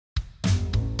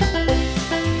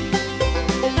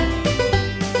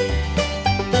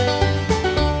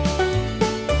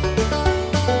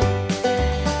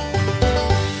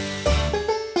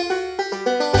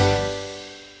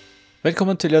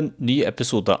Velkommen til en ny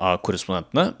episode av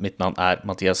Korrespondentene. Mitt navn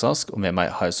Mathias Ask, og med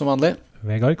meg har jeg som vanlig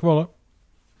Vegard Kvåle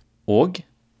og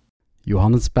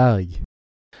Johannes Berg.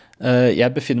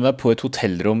 Jeg befinner meg på et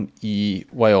hotellrom i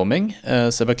Wyoming,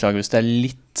 så jeg beklager hvis det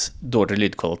litt dårligere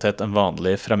lydkvalitet enn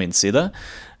vanlig fra min side.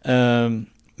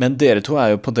 Men dere to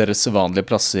jo på deres vanlige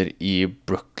plasser i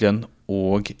Brooklyn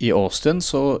og i Austin,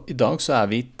 så i dag så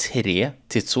vi i 3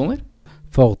 tidssoner.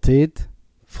 Fortid,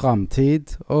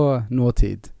 framtid og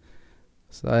nåtid.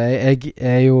 Så jeg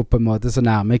jo på en måte så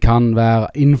nærme jeg kan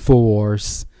være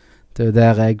Infowars. Det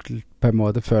der jeg på en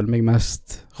måte føler meg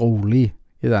mest rolig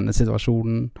i denne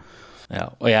situasjonen.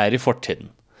 Ja, og jeg i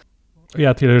fortiden. Og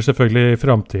jeg tilhører selvfølgelig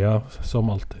fremtida,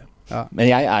 som alltid. Ja. Men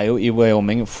jeg jo i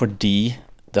Wyoming fordi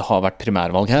det har vært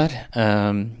primærvalg her.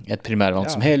 Et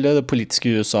primærvalg som hele det politiske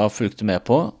USA fulgte med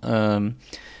på,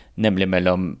 nemlig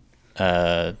mellom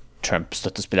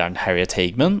Trump-støttespilleren Harriet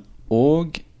Hageman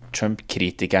og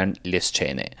Trump-kritikeren Liz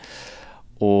Cheney.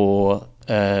 Og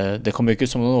det kom jo ikke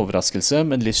som noen overraskelse,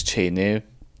 men Liz Cheney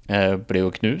ble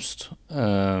jo knust.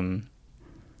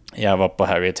 Jeg var på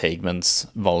Harriet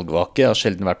Hagemans valgvake. Jeg har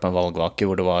sjelden vært på en valgvake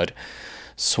hvor det var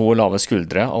så lave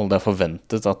skuldre. Alle hadde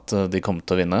forventet at de kom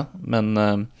til å vinne. Men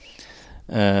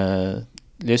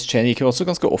Liz Cheney gikk jo også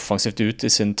ganske offensivt ut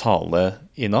i sin tale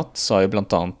i natt. Sa jo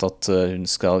blant annet at hun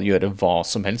skal gjøre hva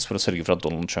som helst for å sørge for at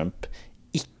Donald Trump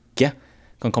ikke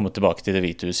kan komme tilbake til Det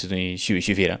hvite huset i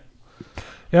 2024.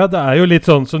 Ja, det jo litt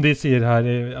sånn som de sier her,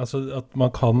 altså at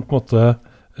man kan på en måte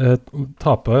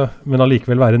tape, men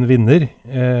allikevel være en vinner.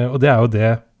 Og det jo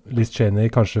det Liz Cheney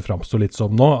kanskje framstår litt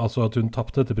som nå, altså at hun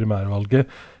tappte dette primærvalget,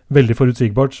 veldig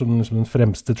forutsigbart, som den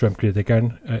fremste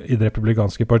Trump-kritikeren i det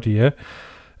republikanske partiet.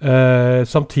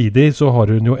 Samtidig så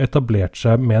har hun jo etablert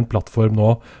seg med en plattform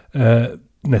nå,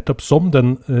 nettopp som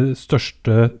den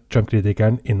største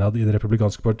Trump-kritikeren innad i det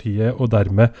republikanske partiet, og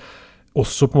dermed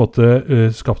også på en måte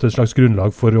skapt et slags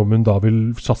grunnlag for om hun da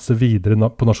vil satse videre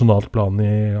på nasjonalt plan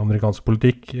i amerikansk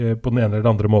politikk på den ene eller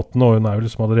den andre måten, og hun jo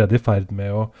liksom allerede i ferd med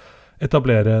å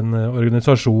etablere en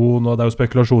organisasjon, og det jo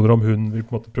spekulasjoner om hun vil på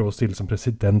en måte prøve å stille som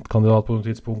presidentkandidat på noe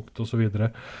tidspunkt, og så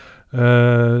videre.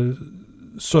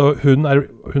 Så hun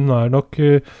nok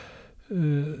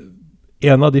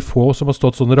en av de få som har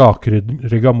stått sånn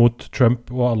rakrygga mot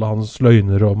Trump og alle hans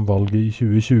løgner om valget i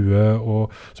 2020, og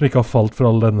som ikke har falt for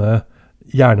all denne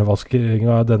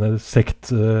hjernevaskingen, denne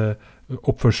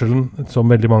sektoppførselen som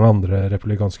veldig mange andre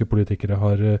republikanske politikere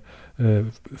har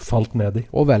falt ned i.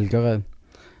 Og velgere.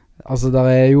 Altså,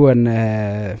 der jo en,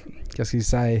 hva skal jeg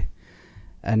si,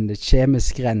 en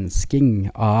kjemisk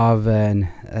rensking av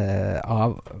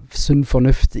sunn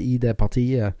fornuft i det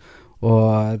partiet.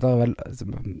 Og det vel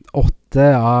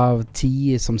 8 av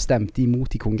 10 som stemte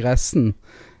imot i kongressen.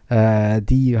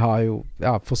 De har jo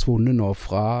forsvunnet nå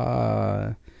fra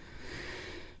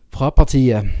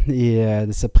partiet i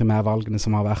disse primærvalgene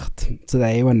som har vært. Så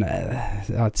det jo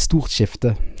et stort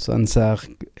skifte som en ser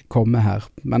komme her.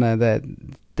 Men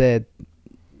det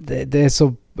så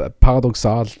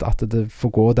paradoksalt at det får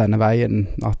gå denne veien,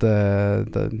 at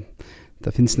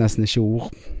det finnes nesten ikke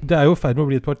ord. Det jo i ferd med å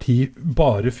bli et parti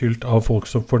bare fylt av folk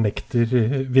som fornekter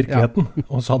virkeligheten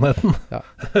og sannheten. Ja.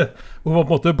 Og man på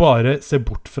en måte bare se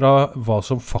bort fra hva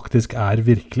som faktisk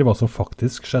virkelig, hva som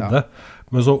faktisk skjedde,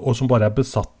 men og som bare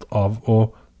besatt av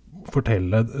å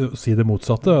fortelle, si det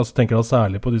motsatte. Altså tenker jeg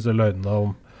særlig på disse løgnene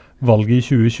om valget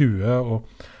i 2020 og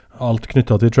alt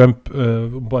knyttet til Trump,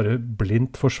 bare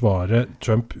blindt forsvare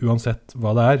Trump uansett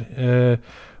hva det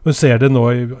og ser det nå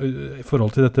i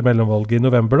forhold til dette mellomvalget i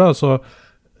november da, så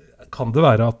kan det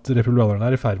være at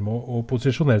republikanerne i ferd med å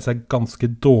posisjonere seg ganske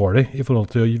dårlig i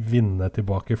forhold til å vinne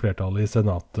tilbake flertallet i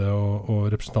Senatet og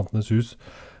representantenes hus.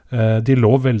 De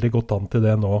lå veldig godt an til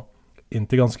det nå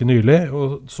inntil ganske nylig,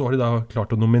 og så har de da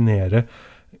klart å nominere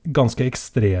ganske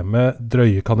ekstreme,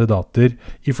 drøye kandidater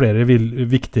i flere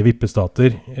viktige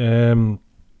vippestater.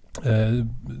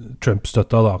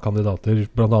 Trump-støtta da, kandidater,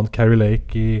 blant annet Carrie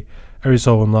Lake i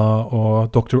Arizona og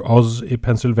Dr. Oz i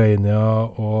Pennsylvania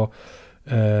og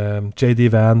J.D.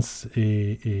 Vance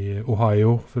i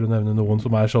Ohio, for å nevne noen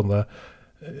som sånne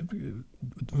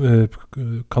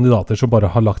kandidater som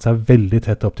bare har lagt seg veldig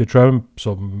tett opp til Trump,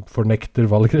 som fornekter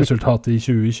valgresultatet i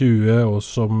 2020, og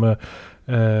som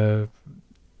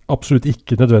absolutt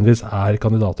ikke nødvendigvis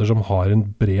kandidater som har en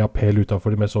bred appell utenfor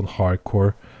de mest sånn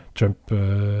hardcore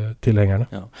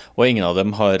Trump-tilhengerne. Ja. Og ingen av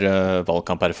dem har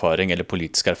valgkamperfaring eller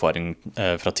politisk erfaring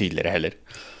fra tidligere heller.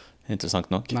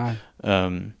 Interessant nok. Nei.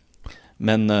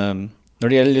 Men når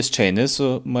det gjelder Liz Cheney,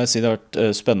 så må jeg si det har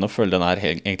vært spennende å følge den her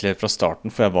egentlig fra starten,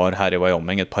 for jeg var her i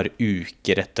Wyoming et par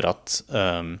uker etter at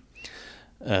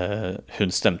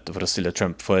hun stemte for å stille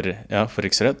Trump for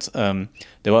riksrett.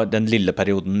 Det var den lille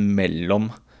perioden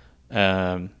mellom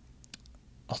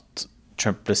at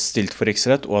Trump ble stilt for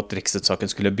riksrett og at riksrettssaken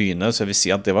skulle begynne, så jeg vil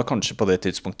si at det var kanskje på det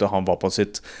tidspunktet han var på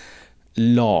sitt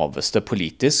laveste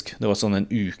politisk. Det var sånn en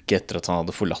uke etter at han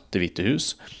hadde forlatt Det hvite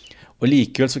hus. Og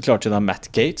likevel så klarte da Matt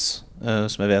Gaetz,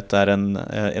 som jeg vet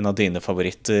en av dine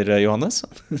favoritter, Johannes.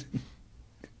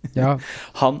 Ja,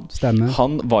 stemmer.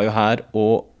 Han var jo her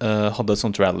og hadde et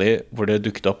sånt rally hvor det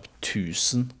dukket opp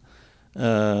 1000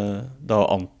 da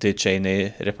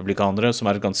anti-Cheney-republikanere, som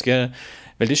et ganske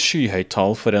veldig skyhøyt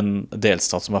tall for en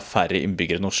delstat som har færre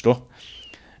innbyggere enn Oslo.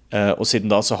 Og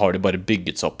siden da så har det bare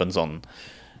bygget seg opp en sånn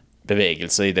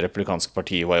bevegelse i det republikanske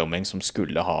partiet i Wyoming som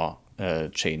skulle ha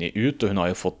Cheney ut, og hun har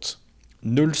jo fått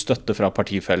null støtte fra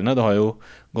partifellene. Det har jo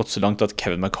gått så langt at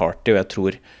Kevin McCarthy, og jeg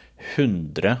tror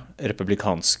 100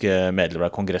 republikanske medlemmer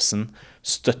av kongressen,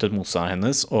 støttet motstanderen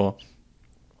hennes, og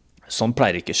sånn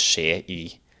pleier ikke skje i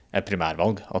et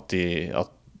primærvalg, at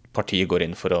partiet går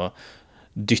inn for å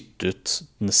dytte ut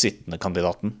den sittende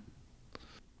kandidaten.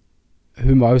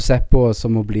 Hun var jo sett på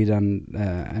som å bli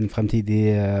en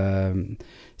fremtidig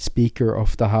Speaker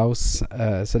of the House,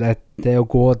 så det å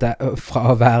gå fra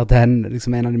å være den,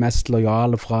 liksom en av de mest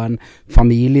lojale fra en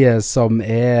familie som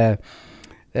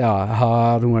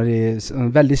har noen av de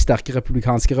veldig sterke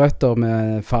republikanske røtter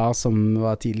med far som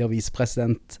var tidligere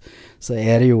visepresident, så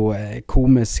det jo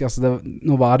komisk. Altså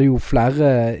nå var det jo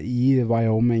flere i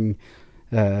Wyoming,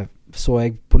 så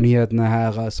jeg på nyhetene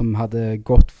her, som hadde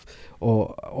gått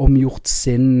og omgjort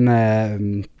sin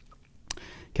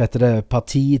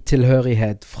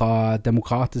partitilhørighet fra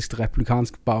demokratisk til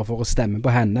republikansk bare for å stemme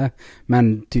på henne,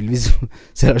 men tydeligvis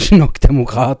så det ikke nok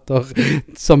demokrater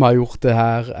som har gjort det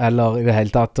her, eller i det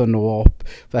hele tatt å nå opp,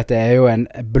 for dette jo en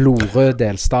blodrød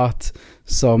delstat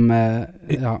som,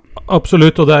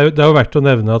 Absolutt, og det er jo verdt å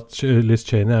nevne at Liz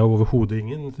Cheney jo overhodet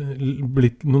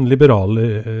blitt noen liberal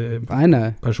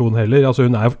person heller. Altså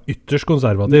hun jo ytterst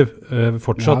konservativ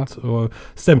fortsatt, og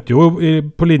stemte jo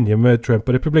på linje med Trump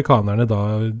og republikanerne da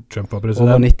Trump var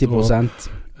president. Over 90%.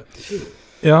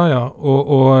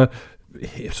 Og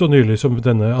så nylig som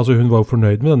altså hun var jo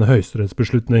fornøyd med denne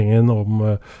høyesterettsbeslutningen om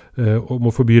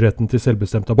å forby retten til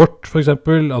selvbestemt abort, for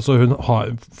eksempel. Altså hun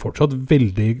har fortsatt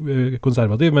veldig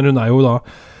konservativ, men hun jo da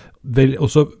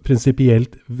også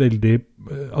prinsipielt veldig,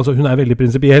 altså hun veldig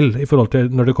prinsipiell i forhold til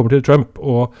når det kommer til Trump,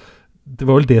 og det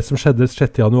var vel det som skjedde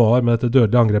 6. januar med dette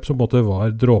dødelige angrep som på en måte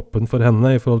var dråpen for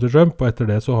henne i forhold til Trump, og etter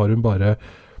det så har hun bare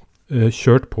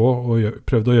kjørt på og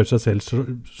prøvd å gjøre seg selv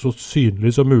så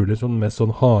synlig som mulig, som den mest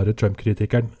sånn harde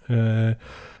Trump-kritikeren.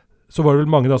 Så var det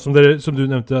vel mange da, som du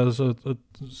nevnte, altså,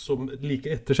 som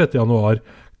like etter 6. januar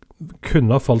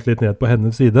kunne ha falt litt ned på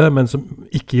hennes side, men som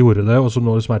ikke gjorde det, og som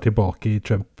nå som tilbake i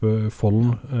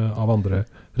Trump-folden av andre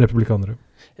republikanere.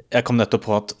 Jeg kom nettopp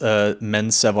på at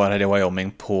mens jeg var her i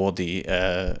Wyoming på de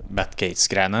Matt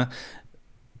Gaetz-greiene,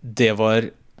 det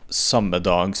var samme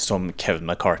dag som Kevin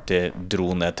McCarthy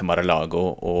dro ned til Mar-a-Lago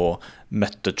og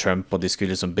møtte Trump, og de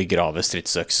skulle liksom begrave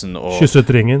stridsøksen. Og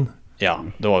kysset ringen. Ja,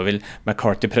 det var vel,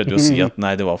 McCarthy prøvde å si at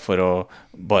nei, det var for å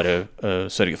bare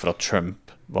sørge for at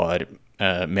Trump var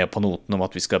med på noten om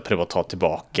at vi skal prøve å ta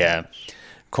tilbake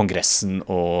kongressen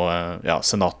og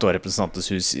senatet og representantens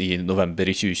hus i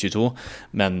november i 2022,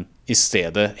 men i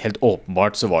stedet, helt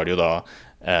åpenbart, så var det jo da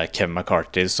Kevin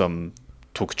McCarthy som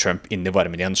tok Trump inn i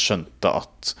varmen igjen, skjønte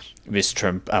at hvis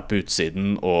Trump på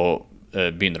utsiden og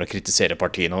begynner å kritisere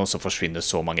partiet nå, så forsvinner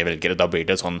så mange velgere. Da blir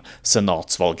det sånn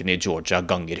senatsvalgene i Georgia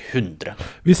ganger 100.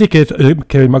 Hvis ikke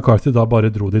Kevin McCarthy da bare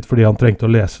dro dit fordi han trengte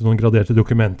å lese noen graderte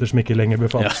dokumenter som ikke lenger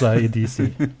befant seg i DC.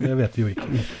 Det vet vi jo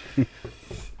ikke.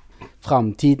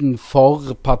 Framtiden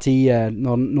for partiet,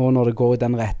 når det går i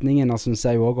den retningen, og synes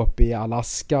jeg jo også oppe i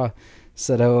Alaska,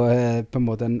 så det jo på en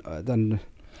måte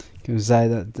kan vi si,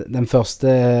 den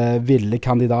første ville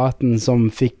kandidaten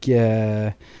som fikk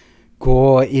gå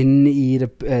inn i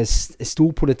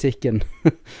storpolitikken,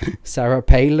 Sarah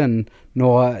Palin, nå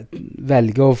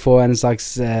velger å få en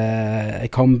slags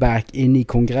comeback inn i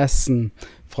kongressen,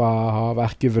 fra å ha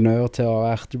vært guvernør til å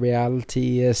ha vært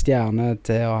reality-stjerne,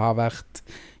 til å ha vært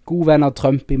god venn av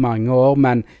Trump i mange år,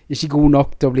 men ikke god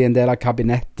nok til å bli en del av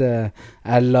kabinettet,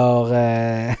 eller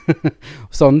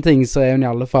sånne ting, så hun i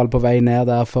alle fall på vei ned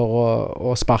der for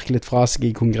å sparke litt fra seg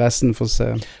i kongressen, for å se.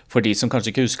 For de som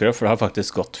kanskje ikke husker det, for det har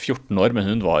faktisk gått 14 år, men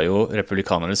hun var jo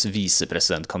republikanernes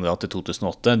visepresidentkandidat i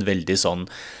 2008, en veldig sånn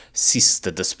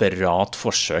siste desperat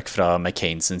forsøk fra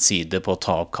McCain sin side på å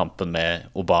ta opp kampen med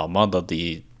Obama, da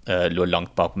de lå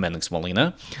langt bak på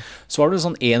meningsmålingene. Så var det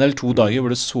sånn 1 eller 2 dager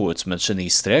hvor det så ut som en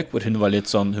genistrek, hvor hun var litt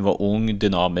sånn, hun var ung,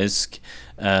 dynamisk,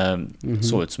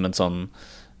 så ut som en sånn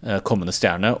kommende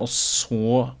stjerne, og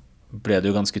så ble det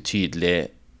jo ganske tydelig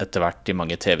etter hvert i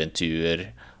mange TV-intervjuer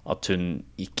at hun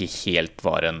ikke helt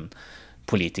var en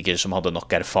politiker som hadde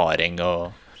nok erfaring.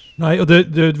 Nei, og det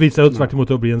viser seg jo tvert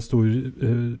imot å bli en stor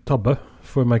tabbe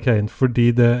for McCain, fordi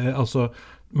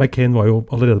McCain var jo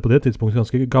allerede på det tidspunktet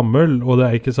ganske gammel, og det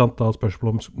ikke sant da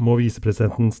spørsmål om må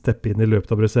visepresidenten steppe inn i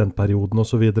løpet av presidentperioden og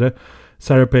så videre.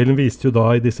 Sarah Palin viste jo da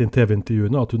i disse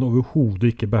TV-intervjuene at hun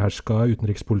overhodet ikke behersket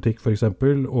utenrikspolitikk for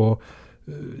eksempel, og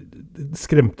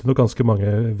skremte nok ganske mange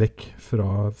vekk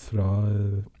fra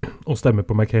å stemme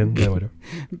på McCain det året.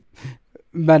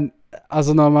 Men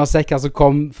altså når man har sett hva som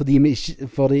kom fordi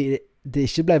det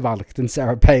ikke ble valgt en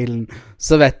Sarah Palin,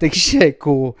 så vet jeg ikke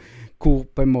hvor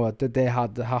på en måte det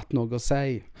hadde hatt noe å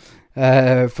si.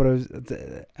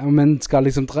 Om man skal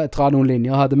liksom dra noen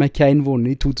linjer, hadde McCain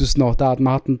vunnet i 2008, hadde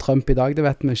vi hatt en Trump i dag, det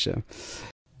vet vi ikke.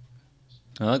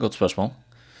 Ja, godt spørsmål.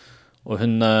 Og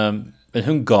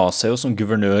hun ga seg jo som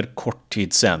guvernør kort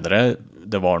tid senere.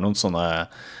 Det var noen sånne,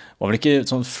 var vel ikke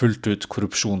sånn fullt ut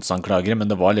korrupsjonsanklager, men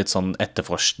det var litt sånn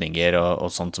etterforskninger og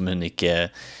sånt som hun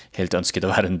ikke helt ønsket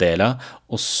å være en del av.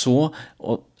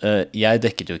 Jeg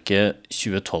dekket jo ikke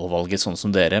 2012-valget sånn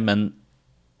som dere, men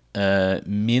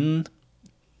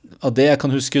av det jeg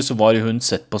kan huske, så var hun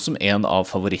sett på som en av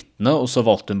favorittene, og så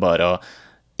valgte hun bare å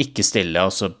ikke stille,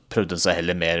 og så prøvde hun seg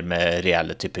heller mer med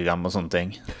reality-program og sånne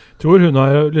ting. Jeg tror hun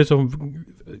har liksom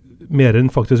mer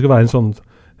enn faktisk å være en sånn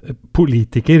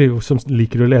politiker som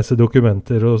liker å lese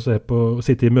dokumenter og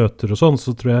sitte i møter og sånn,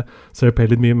 så tror jeg Sarah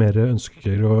Palin mye mer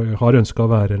ønsker og har ønsket å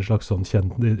være en slags sånn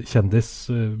kjendis,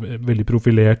 veldig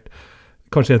profilert,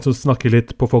 kanskje en som snakker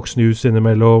litt på Fox News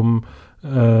innimellom,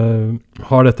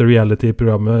 har dette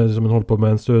reality-programmet som hun holdt på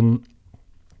med en stund.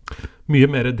 Mye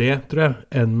mer det, tror jeg,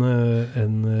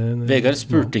 enn Vegard,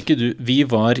 spurte ikke du, vi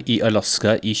var i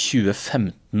Alaska i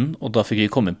 2015, og da fikk vi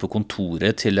komme inn på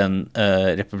kontoret til en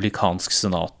republikansk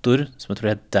senator, som jeg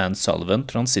tror het Dan Sullivan,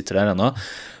 tror han sitter der ennå.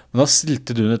 Men da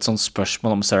stilte du et sånt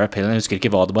spørsmål om Sarah Palin, jeg husker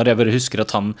ikke hva det var, jeg bare husker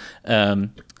at han,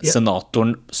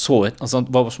 senatoren, så ut, altså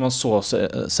hva som han så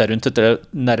seg rundt etter det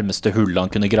nærmeste hullet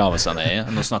han kunne grave seg ned i,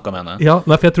 når han snakket med henne. Ja,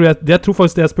 nei, for jeg tror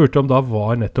faktisk det jeg spurte om da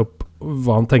var nettopp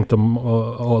hva han tenkte om,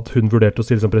 og at hun vurderte å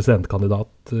stille som presidentkandidat.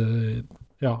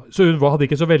 Ja, så hun hadde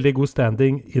ikke så veldig god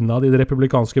standing innad i det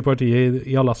republikanske partiet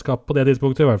i Alaska på det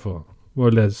tidspunktet i hvert fall,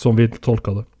 som vi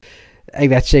tolket det. Jeg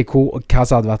vet ikke hva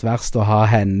som hadde vært verst å ha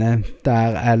henne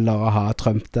der, eller å ha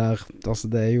Trump der. Altså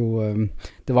det jo,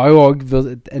 det var jo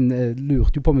også, en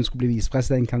lurte jo på om hun skulle bli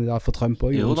visepresidentkandidat for Trump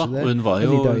også. Jo da, og hun var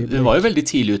jo veldig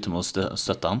tidlig ute med å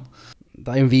støtte han.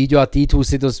 Det jo en video at de to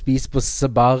sitter og spiser på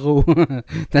Sbarro,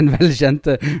 den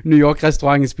velkjente New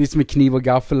York-restauranten, spiser med kniv og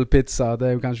gaffelpizza.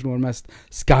 Det jo kanskje noe av det mest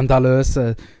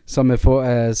skandaløse som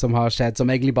har skjedd,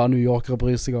 som egentlig bare New Yorkere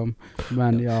bryr seg om.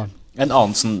 Men ja. En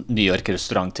annen sånn New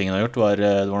York-restaurant-ting hun har gjort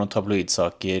det var noen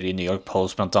tabloidsaker i New York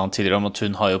Post blant annet tidligere om at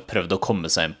hun har jo prøvd å komme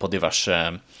seg inn på diverse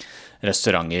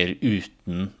restauranter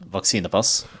uten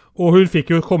vaksinepass. Og hun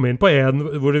fikk jo komme inn på en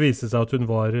hvor det viste seg at hun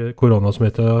var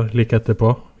koronasmittet like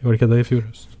etterpå. Gjorde ikke det i fjor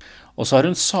høst? Og så har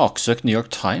hun saksøkt New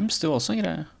York Times, det var også en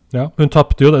greie. Ja, hun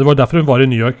tappte jo det. Det var derfor hun var i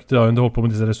New York da hun holdt på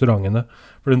med disse restaurantene.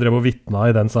 For hun drev og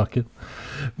vittnet i den saken.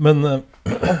 Men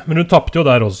hun tappte jo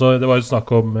der også. Det var jo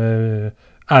snakk om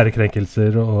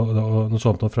ærekrenkelser og noe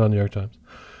sånt fra New York Times.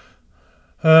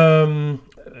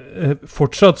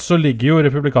 Fortsatt så ligger jo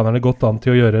republikanerne godt an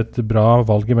til å gjøre et bra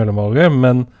valg i mellomvalget,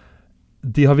 men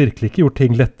de har virkelig ikke gjort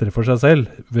ting lettere for seg selv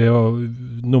ved å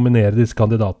nominere disse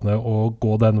kandidatene og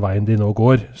gå den veien de nå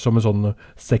går, som en sånn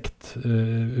sekt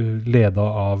ledet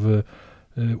av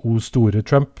store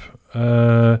Trump.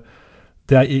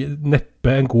 Det neppe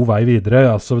en god vei videre.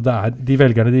 Altså de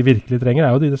velgerne de virkelig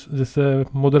trenger jo disse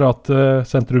moderate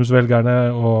sentrumsvelgerne,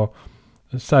 og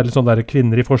særlig sånne der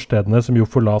kvinner i forstedene som jo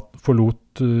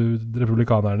forlot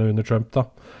republikanerne under Trump da.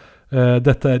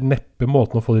 Dette neppe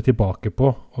måten å få de tilbake på,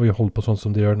 og holde på sånn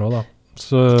som de gjør nå da.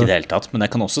 Ikke det hele tatt, men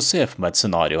jeg kan også se for meg et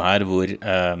scenario her hvor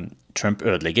Trump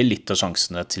ødelegger litt av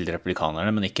sjansene til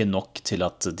republikanerne, men ikke nok til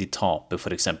at de taper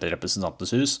for eksempel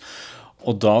representantenes hus.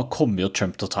 Og da kommer jo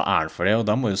Trump til å ta æren for det, og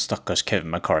da må jo stakkars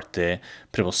Kevin McCarthy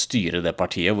prøve å styre det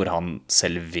partiet, hvor han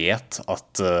selv vet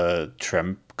at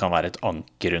Trump kan være et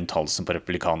anker rundt halsen på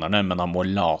republikanerne, men han må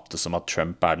late som at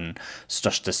Trump den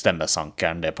største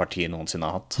stemmesankeren det partiet noensinne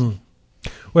har hatt.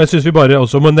 Og jeg synes vi bare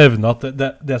også må nevne at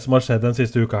det som har skjedd den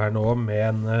siste uka her nå, med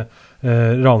en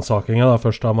ransaking da,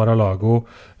 først av Mar-a-Lago,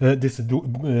 disse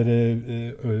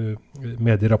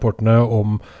medierapportene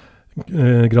om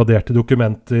graderte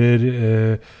dokumenter,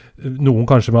 noen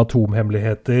kanskje med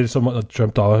atomhemmeligheter som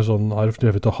Trump da har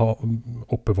drevet og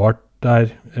oppbevart der,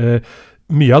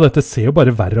 mye av dette ser jo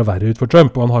bare verre og verre ut for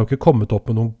Trump, og han har jo ikke kommet opp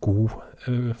med noen god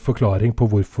forklaring på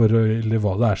hvorfor, eller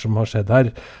hva det som har skjedd her.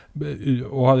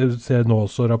 Og jeg ser nå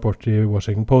også rapport i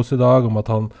Washington Post i dag om at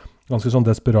han ganske sånn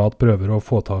desperat prøver å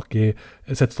få tak i,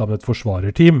 sette sammen et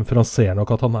forsvarerteam, for han ser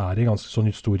nok at han i ganske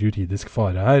sånn stor juridisk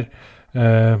fare her.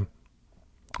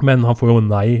 Men han får jo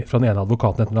nei fra den ene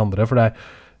advokaten etter den andre, for det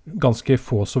ganske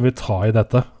få som vil ta i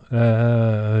dette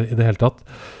i det hele tatt.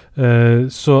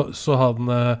 Så han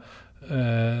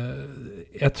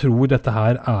jeg tror dette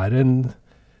her en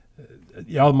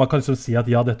ja, man kan liksom si at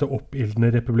ja, dette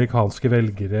oppildner republikanske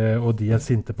velgere, og de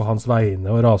sinte på hans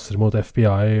vegne og raser mot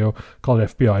FBI og kaller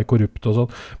FBI korrupt og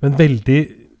sånn, men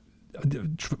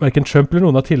hverken Trump eller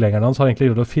noen av tilhengerne hans har egentlig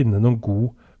gjort å finne noen god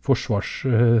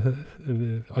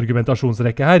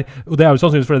forsvarsargumentasjonsrekke her, og det jo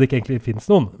sannsynligvis fordi det ikke egentlig finnes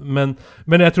noen,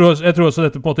 men jeg tror også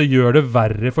dette på en måte gjør det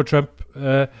verre for Trump.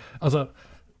 Altså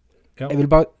ja. Jeg vil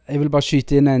bare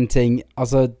skyte inn en ting,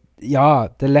 altså ja,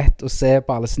 det lett å se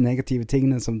på alle disse negative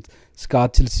tingene som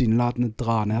skal tilsynelatende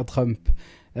dra ned Trump.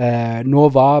 Nå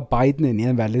var Biden inne i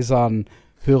en veldig sånn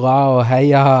hurra og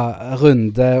heia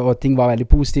runde, og ting var veldig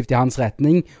positivt i hans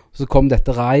retning, og så kom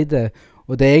dette raidet,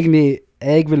 og det egentlig,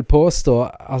 jeg vil påstå,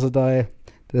 altså det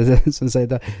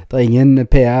ingen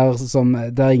PR som,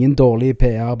 det ingen dårlig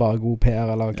PR, bare god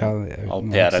PR, eller hva? All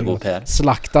PR god PR.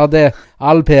 Slakta det,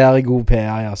 all PR god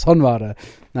PR, ja, sånn var det.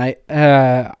 Nei,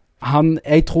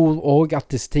 jeg tror også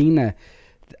at disse tingene,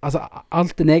 altså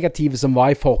alt det negative som var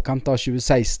i forkant av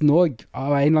 2016 også,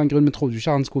 av en eller annen grunn, vi trodde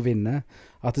ikke han skulle vinne,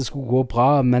 at det skulle gå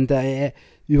bra, men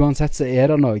uansett så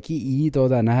det noe i da,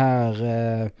 denne her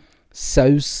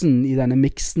sausen, i denne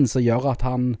mixen som gjør at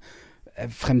han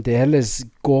fremdeles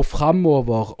går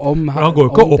fremover han går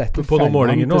jo ikke opp på noen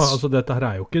målinger nå, altså dette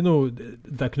her jo ikke noe,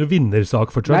 det ikke noe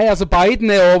vinnersak for Trump. Nei, altså Biden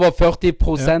over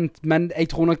 40%, men jeg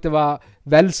tror nok det var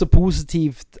vel så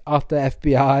positivt at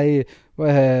FBI,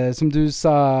 som du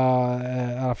sa,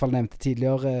 i hvert fall nevnte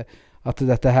tidligere, at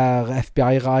dette her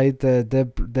FBI-raid,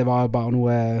 det var bare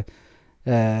noe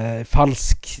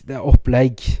falsk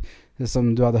opplegg,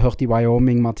 som du hadde hørt i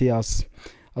Wyoming, Mathias.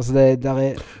 Altså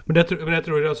men jeg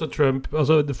tror altså Trump,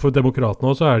 altså for demokratene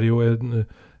også det jo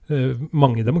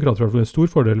mange demokrater har en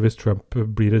stor fordel hvis Trump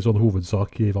blir en sånn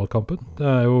hovedsak i valgkampen. Det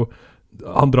jo,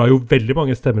 han drar jo veldig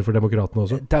mange stemmer for demokratene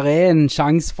også. Det en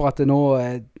sjanse for at det nå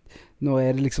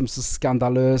det liksom så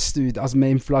skandaløst ut, altså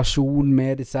med inflasjon,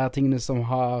 med disse her tingene som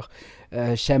har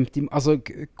kjempet, altså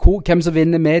hvem som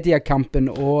vinner mediekampen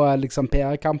og liksom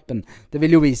PR-kampen, det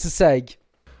vil jo vise seg.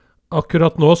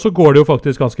 Akkurat nå så går det jo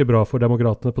faktisk ganske bra for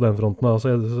demokratene på den fronten, altså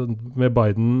med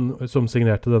Biden som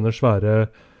signerte denne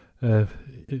svære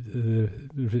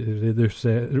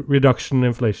reduction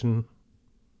inflation.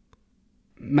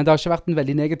 Men det har ikke vært en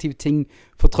veldig negativ ting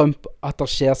for Trump at det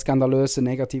skjer skandaløse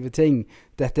negative ting.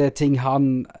 Dette ting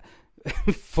han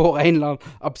får en eller annen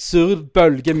absurd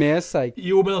bølge med seg.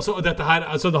 Jo, men altså, dette her,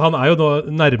 altså, han jo nå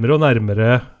nærmere og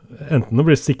nærmere enten å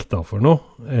bli siktet for noe,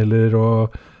 eller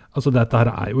å altså dette her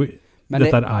jo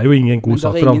dette jo ingen god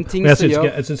sak for han. Men jeg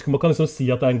synes ikke man kan liksom si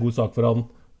at det en god sak for han,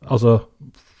 altså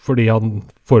fordi han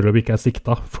foreløpig ikke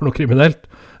siktet for noe kriminelt.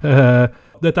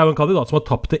 Dette jo en kandidat som har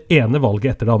tapt det ene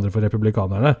valget etter det andre for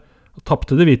republikanerne. Han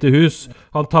tappte Det hvite hus,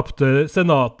 han tappte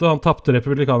senatet, han tappte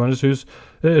republikanernes hus,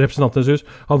 representantenes hus.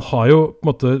 Han har jo på en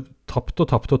måte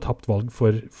tapt valg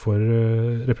for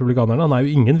republikanerne. Han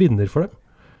jo ingen vinner for dem.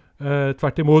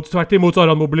 Tvert imot så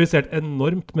har han mobilisert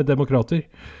enormt med demokrater.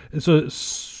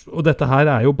 Og dette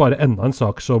her jo bare enda en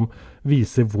sak som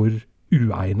viser hvor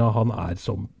uegnet han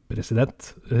som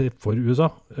president for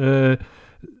USA.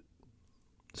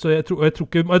 Så jeg tror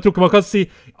ikke man kan si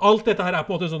alt dette her på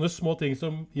en måte sånne små ting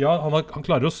som ja, han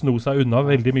klarer å sno seg unna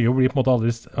veldig mye og blir på en måte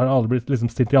aldri blitt liksom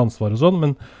stilt i ansvar og sånn,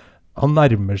 men han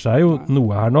nærmer seg jo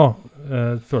noe her nå,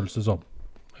 føles det som.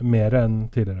 Mer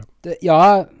enn tidligere.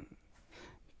 Ja,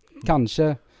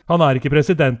 kanskje. Han ikke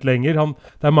president lenger.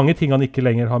 Det mange ting han ikke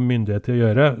lenger har myndighet til å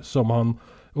gjøre, som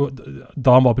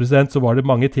da han var president, så var det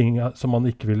mange ting som han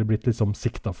ikke ville blitt liksom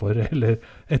siktet for, eller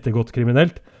ettergått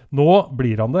kriminelt. Nå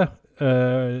blir han det.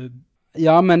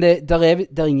 Ja, men det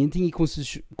ingenting i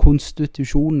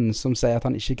konstitusjonen som sier at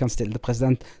han ikke kan stille til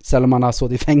president, selv om han har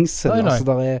sittet i fengsel. Nei.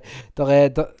 Altså,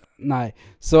 nei.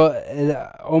 Så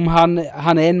om han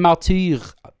en martyr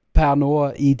per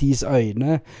nå i deres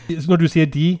øyne. Så når du sier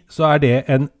de, så det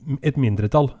et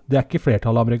mindretall. Det ikke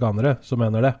flertall av amerikanere som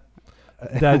mener det.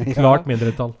 Det et klart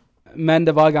mindretall. Men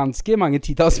det var ganske mange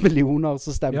titalls millioner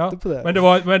som stemte på det.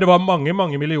 Men det var mange,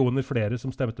 mange millioner flere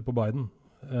som stemte på Biden.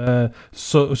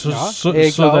 Så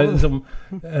det liksom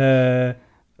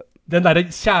den der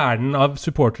kjernen av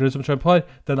supportere som Trump har,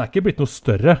 den ikke blitt noe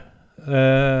større.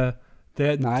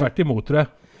 Det tvert imot, tror jeg.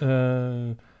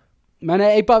 Men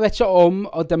jeg bare vet ikke om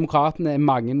at demokratene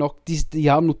mange nok. De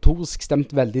har notorisk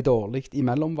stemt veldig dårlig i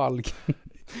mellomvalg.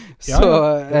 Så,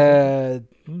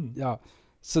 ja.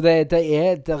 Så det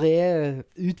er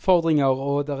utfordringer,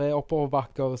 og det er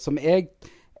oppoverbakker, som jeg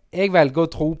velger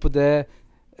å tro på det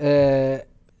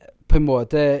på en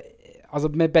måte. Altså,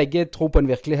 vi begge tror på en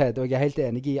virkelighet, og jeg er helt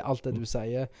enig i alt det du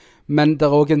sier. Men det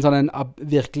er også en sånn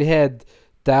virkelighet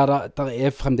der det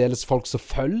er fremdeles folk som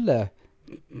følger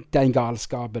den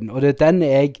galskapen. Og det er den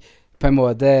jeg på en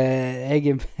måte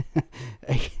jeg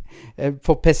er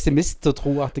for pessimist til å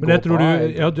tro at det går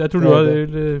bra. Jeg tror du har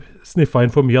sniffet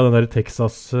inn for mye av den der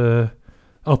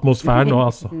Texas-atmosfæren nå,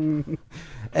 altså.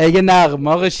 Jeg er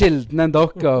nærmere kilden enn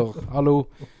dere. Hallo.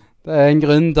 Det er en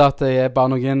grunn til at jeg er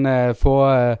bare noen få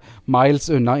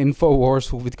miles unna Infowars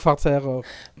hovedkvarterer.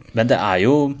 Men det er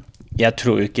jo, jeg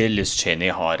tror ikke Liz Cheney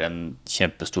har en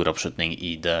kjempestor oppslutning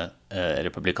i det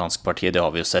republikanske partiet. Det har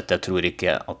vi jo sett. Jeg tror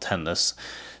ikke at hennes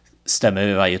stemme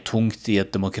vil veie tungt i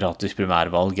et demokratisk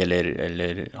primærvalg, eller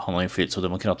han har innflytelse på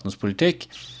demokratenes politikk.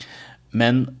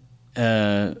 Men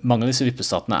mange av disse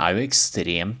vippestatene er jo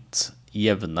ekstremt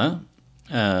jevne.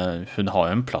 Hun har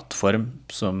jo en plattform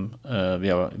som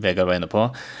Vegard var inne på,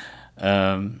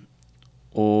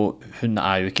 og hun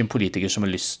er jo ikke en politiker som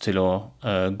har lyst til å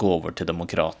gå over til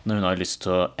demokratene. Hun har lyst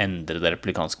til å endre det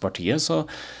republikanske partiet, så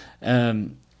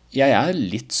jeg er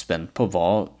litt spent på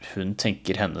hva hun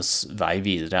tenker hennes vei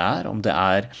videre er. Om det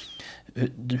er,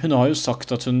 hun har jo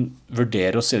sagt at hun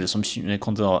vurderer å stille som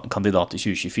kandidat i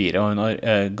 2024, og hun har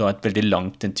ga et veldig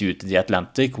langt intervju til The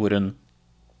Atlantic, hvor hun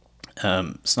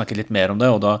snakker litt mer om det,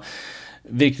 og da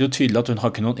virker det jo tydelig at hun har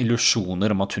ikke noen illusjoner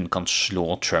om at hun kan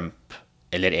slå Trump,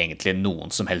 eller egentlig noen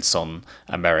som helst sånn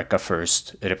America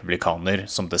First republikaner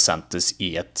som DeSantis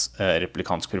i et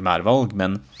republikansk primærvalg,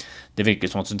 men det virker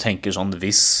som at hun tenker sånn,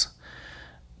 hvis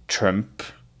Trump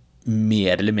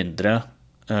mer eller mindre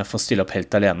får stille opp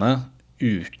helt alene,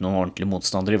 uten noen ordentlige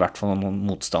motstandere, i hvert fall noen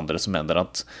motstandere som mener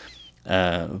at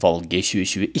valget i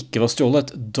 2020 ikke var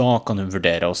stjålet, da kan hun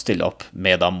vurdere å stille opp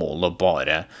med da målet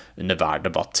bare under hver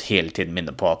debatt hele tiden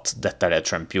minne på at dette er det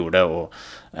Trump gjorde, og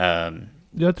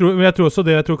jeg tror også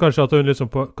det, jeg tror kanskje at hun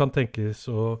liksom kan tenkes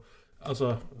å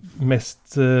altså,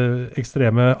 mest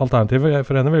ekstreme alternativet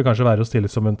for henne vil kanskje være å stille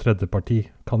som en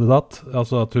tredjepartikandidat,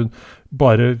 altså at hun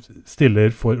bare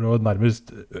stiller for å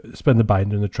nærmest spenne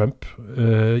bein under Trump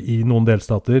i noen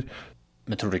delstater.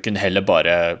 Men tror du ikke hun heller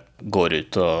bare går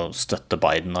ut og støtter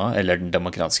Biden da, eller den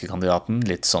demokratiske kandidaten,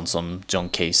 litt sånn som John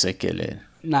Kasich, eller?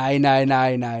 Nei.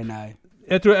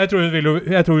 Jeg tror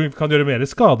hun kan gjøre mer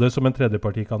skade som en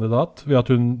tredjepartikandidat ved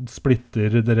at hun splitter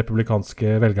de republikanske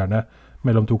velgerne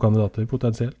mellom to kandidater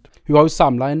potensielt. Hun har jo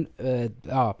samlet inn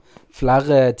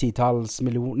flere titalls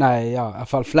millioner, i hvert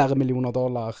fall flere millioner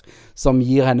dollar, som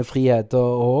gir henne frihet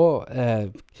og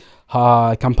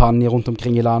ha kampanjer rundt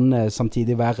omkring i landet,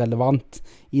 samtidig være relevant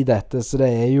i dette. Så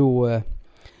det er jo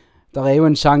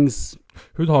en sjanse.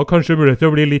 Hun har kanskje mulighet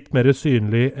til å bli litt mer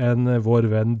synlig enn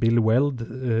vår venn Bill Weld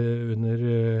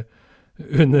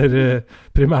under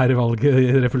primærvalget i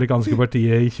det republikanske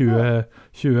partiet i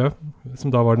 2020,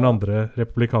 som da var den andre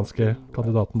republikanske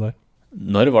kandidaten der.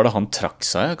 Når var det han trakk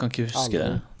seg? Jeg kan ikke huske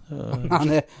det.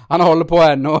 Han holder på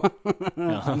ennå.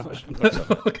 Han har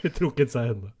ikke trukket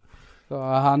seg ennå. Så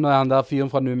han og han der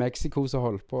fyren fra New Mexico som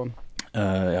holdt på.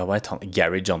 Ja, hva het han?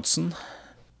 Gary Johnson,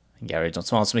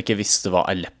 han som ikke visste hva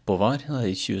Aleppo var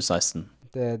i 2016.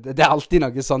 Det er alltid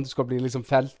noe sånt du skal bli liksom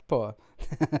felt på.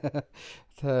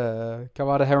 Hva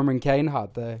var det Herman Cain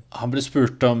hadde? Han ble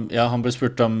spurt om hva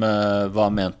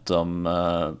han mente om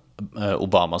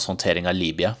Obamas håndtering av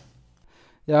Libya.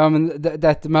 Ja, men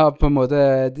dette med på en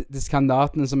måte disse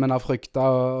kandidatene som en har fryktet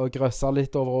og grøsset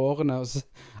litt over årene, og så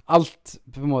alt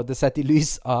på en måte sett i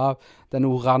lys av den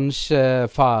oransje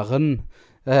faren,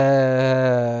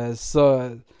 så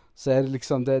er det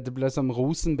liksom, det ble som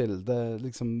rosenbilde,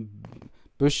 liksom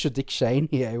Bush og Dick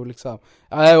Cheney er jo liksom,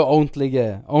 er jo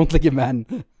ordentlige menn.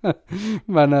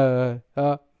 Men, ja.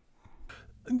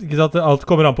 Ikke sant, alt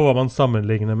kommer an på hva man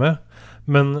sammenligner med,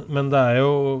 men det er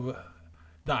jo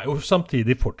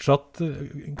samtidig fortsatt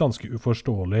ganske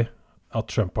uforståelig at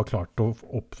Trump har klart å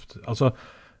altså,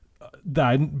 det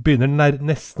begynner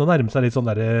nesten å nærme seg litt sånn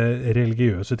der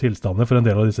religiøse tilstander for en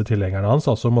del av disse tilhengerne hans,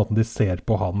 altså måten de ser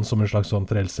på han som en slags sånn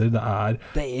frelser.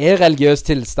 Det er religiøse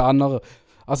tilstander.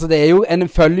 Altså, en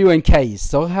følger jo en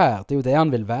keiser her. Det er jo det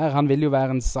han vil være. Han vil jo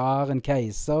være en tsar, en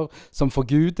keiser som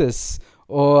forgudes.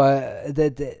 Og det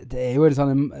er jo en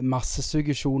sånn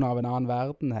massesuggesjon av en annen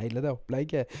verden, hele det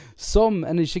opplegget, som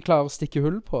en ikke klarer å stikke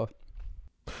hull på.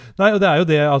 Nei, og det er jo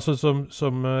det altså,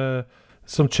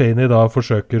 som Cheney da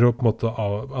forsøker å på en måte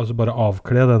altså bare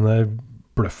avkle denne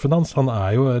bløffen hans. Han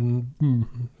jo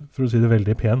for å si det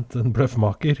veldig pent, en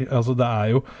bløffmaker. Altså det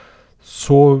jo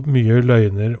så mye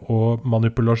løgner og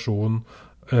manipulasjon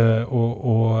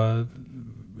og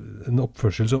en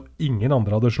oppførsel som ingen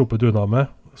andre hadde sluppet unna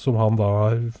med, som han da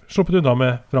har sluppet unna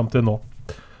med frem til nå.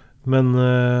 Men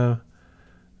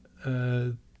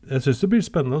jeg synes det blir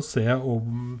spennende å se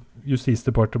om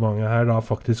Justisdepartementet her da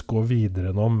faktisk går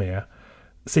videre nå med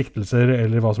siktelser,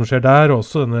 eller hva som skjer der.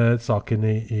 Også denne saken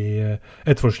i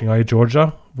etterforskningen i Georgia,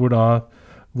 hvor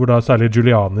da særlig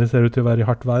Giuliani ser ut til å være i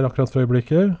hardt vær akkurat for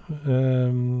øyeblikket.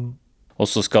 Og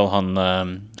så skal han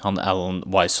Alan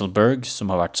Weisselberg,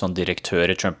 som har vært sånn direktør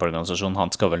i Trump-organisasjonen,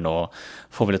 han skal vel nå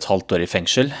få vel et halvt år i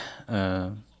fengsel.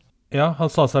 Ja, han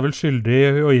sa seg vel skyldig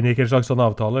og inngikk en slags sånn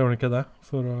avtale, gjorde han ikke det?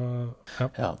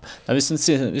 Ja. Hvis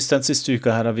den siste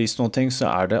uka her har vist noen ting, så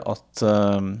det at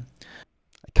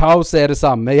kaos det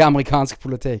samme i amerikansk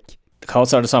politikk.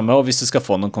 Kaos det samme, og hvis det skal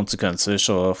få noen konsekvenser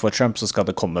for Trump, så skal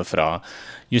det komme fra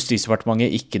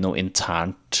Justisdepartementet, ikke noe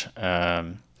internt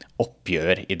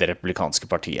oppgjør i det republikanske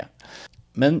partiet.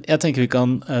 Men jeg tenker vi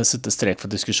kan sette strek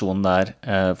for diskusjonen der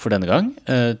for denne gang.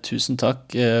 Tusen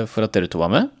takk for at dere to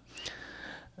var med.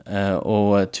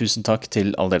 Og tusen takk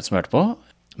til alle dere som hørte på.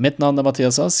 Mitt navn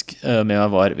Mathias Ask, med meg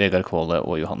var Vegard Kvåle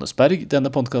og Johannes Berg. Denne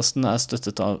podcasten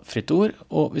støttet av Fritt Ord,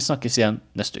 og vi snakkes igjen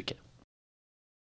neste uke.